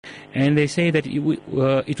And they say that it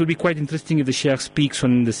would be quite interesting if the Sheikh speaks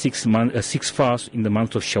on the sixth fast in the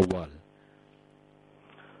month of Shawwal.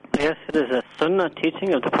 Yes, it is a sunnah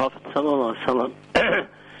teaching of the Prophet ﷺ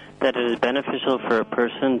that it is beneficial for a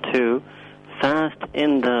person to fast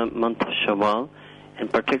in the month of Shawwal,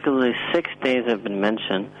 and particularly 6 days have been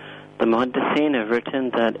mentioned. The Muhaddithin have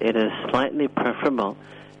written that it is slightly preferable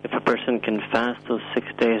if a person can fast those 6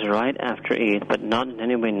 days right after Eid, but not in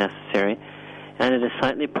any way necessary. And it is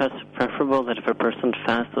slightly preferable that if a person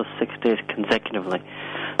fasts those 6 days consecutively.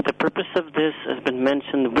 The purpose of this has been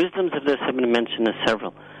mentioned, the wisdoms of this have been mentioned as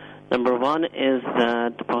several. Number one is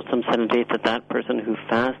that the Prophet said that person who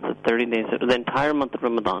fasts the 30 days, the entire month of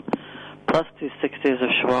Ramadan, plus these 6 days of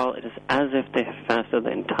Shawwal, it is as if they have fasted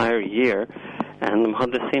the entire year. And the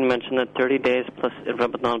Muhaddithin mentioned that 30 days plus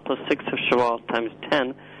Ramadan plus 6 of Shawwal times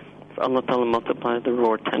 10, if Allah Ta'ala multiplies the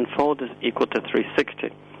reward tenfold, is equal to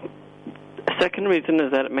 360. A second reason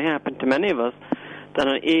is that it may happen to many of us that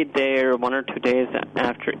on Eid day or 1 or 2 days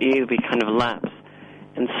after Eid we kind of lapse.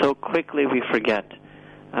 And so quickly we forget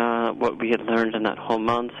what we had learned in that whole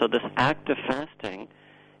month. So this act of fasting,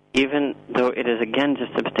 even though it is again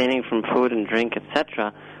just abstaining from food and drink,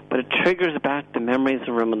 etc., but it triggers back the memories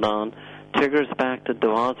of Ramadan, triggers back the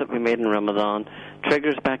du'as that we made in Ramadan,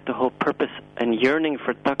 triggers back the whole purpose and yearning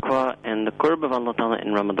for taqwa and the qurb of Allah Ta'ala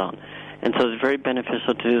in Ramadan. And so it's very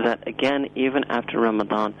beneficial to do that again even after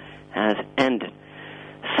Ramadan has ended.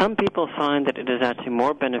 Some people find that it is actually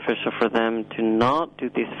more beneficial for them to not do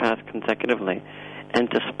these fasts consecutively and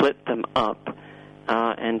to split them up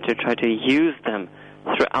and to try to use them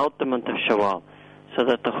throughout the month of Shawwal, so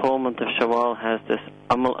that the whole month of Shawwal has this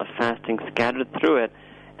amal of fasting scattered through it,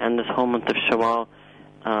 and this whole month of Shawwal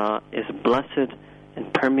is blessed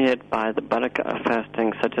and permeated by the barakah of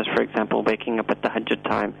fasting, such as, for example, waking up at tahajjud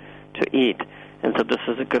time to eat. And so this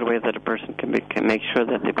is a good way that a person can make sure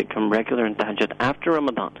that they become regular in tahajjud after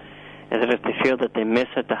Ramadan, and that if they feel that they miss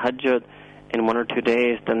a tahajjud in 1 or 2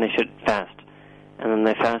 days, then they should fast. And then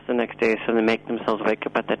they fast the next day, so they make themselves wake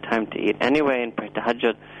up at that time to eat anyway and pray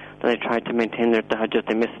tahajjud. Then they try to maintain their tahajjud.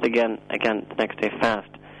 They miss it again the next day fast.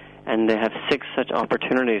 And they have 6 such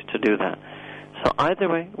opportunities to do that. So either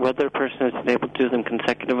way, whether a person is able to do them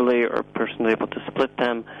consecutively or a person is able to split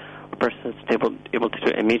them, a person is able to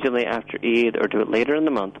do it immediately after Eid or do it later in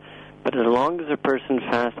the month, but as long as a person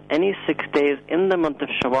fasts any 6 days in the month of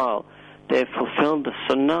Shawwal, they have fulfilled the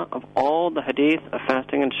sunnah of all the hadith of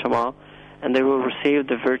fasting in Shawwal, and they will receive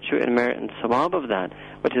the virtue and merit and sawab of that,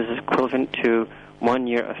 which is equivalent to 1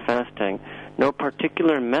 year of fasting. No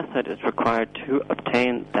particular method is required to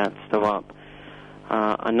obtain that sawab.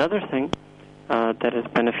 Another thing that is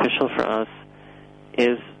beneficial for us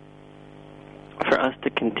is for us to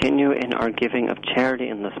continue in our giving of charity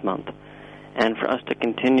in this month, and for us to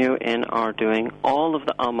continue in our doing all of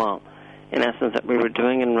the amal, in essence, that we were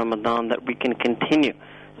doing in Ramadan, that we can continue.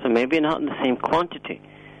 So maybe not in the same quantity,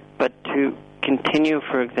 but to continue,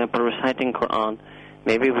 for example, reciting Quran.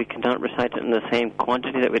 Maybe we cannot recite it in the same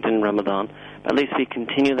quantity that we did in Ramadan, but at least we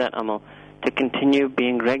continue that amal, to continue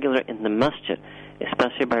being regular in the masjid,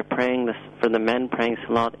 especially by praying for the men, praying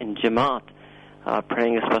salat in Jamaat,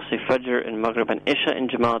 praying especially Fajr and Maghrib and Isha in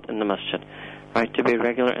Jamaat in the masjid, right, to be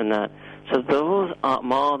regular in that. So those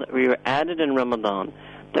amal that we were added in Ramadan,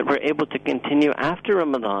 that we're able to continue after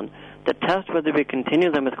Ramadan, the test whether we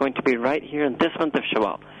continue them is going to be right here in this month of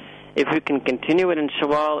Shawwal. If we can continue it in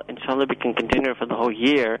Shawwal, inshallah we can continue it for the whole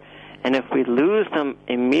year. And if we lose them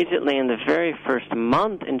immediately in the very first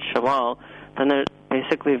month in Shawwal, then there's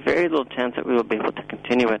basically very little chance that we will be able to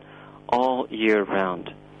continue it all year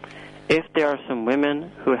round. If there are some women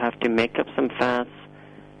who have to make up some fasts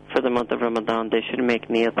for the month of Ramadan, they should make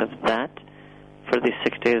niyat of that for these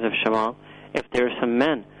 6 days of Shawwal. If there are some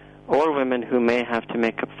men or women who may have to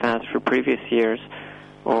make up fasts for previous years,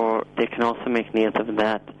 or they can also make niyat of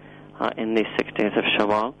that in these 6 days of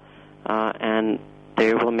Shawwal, and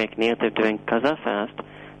they will make niyat of doing qaza fast.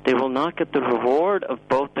 They will not get the reward of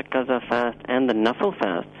both the qaza fast and the nafil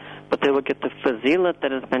fast, but they will get the fazilat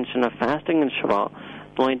that is mentioned of fasting in Shawwal.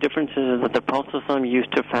 The only difference is that the Prophet ﷺ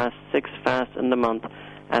used to fast 6 fasts in the month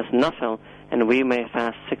as nafil, and we may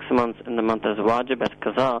fast 6 months in the month as wajib, as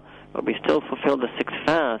qaza, but we still fulfill the 6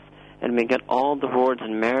 fasts, and we get all the rewards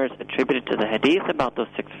and merits attributed to the hadith about those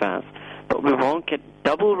 6 fasts. But we won't get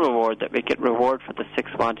double reward, that we get reward for the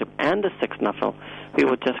 6 wajib and the 6 nafil. We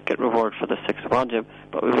will just get reward for the 6 wajib,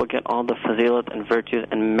 but we will get all the fazilat and virtues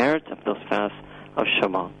and merits of those fasts of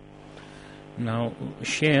Shawwal. Now,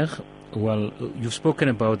 Sheikh, well, you've spoken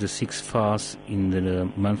about the 6 fasts in the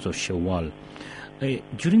month of Shawwal.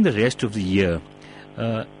 During the rest of the year,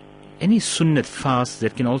 any sunnat fasts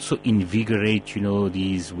that can also invigorate,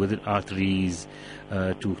 these withered arteries,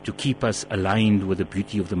 to keep us aligned with the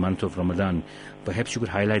beauty of the month of Ramadan? Perhaps you could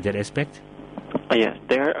highlight that aspect? Yes,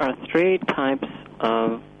 there are three types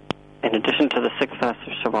of, in addition to the 6 fasts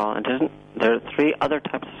of Shawwal, there are 3 other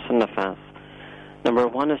types of sunnah fasts. Number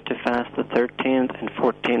 1 is to fast the 13th and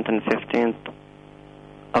 14th and 15th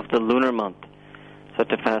of the lunar month. So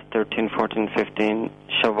to fast 13, 14, 15,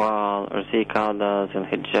 Shawwal or Zilqa'dah,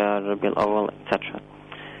 Zilhijjah, Rabiul Awwal, etc.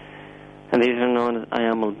 And these are known as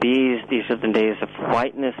Ayyam al-Beez. These are the days of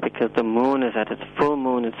whiteness because the moon is at its full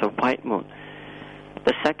moon. It's a white moon.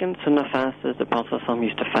 The second sunnah fast is the Prophet ﷺ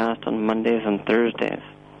used to fast on Mondays and Thursdays.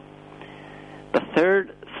 The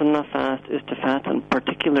third sunnah fast is to fast on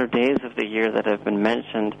particular days of the year that have been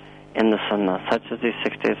mentioned in the sunnah, such as these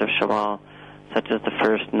 6 days of Shawwal, such as the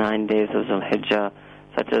first 9 days of Zul-Hijjah,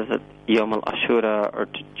 such as the Yawm al-Ashura, or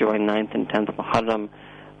to join 9th and 10th of Muharram,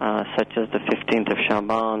 such as the 15th of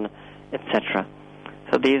Shaban, etc.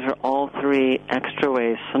 So these are all 3 extra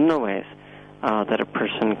ways, sunnah ways, that a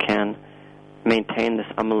person can maintain this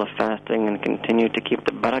amal of fasting and continue to keep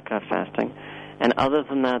the barakah fasting. And other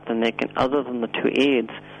than that, other than the 2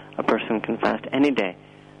 Eids, a person can fast any day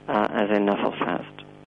as a nafil fast.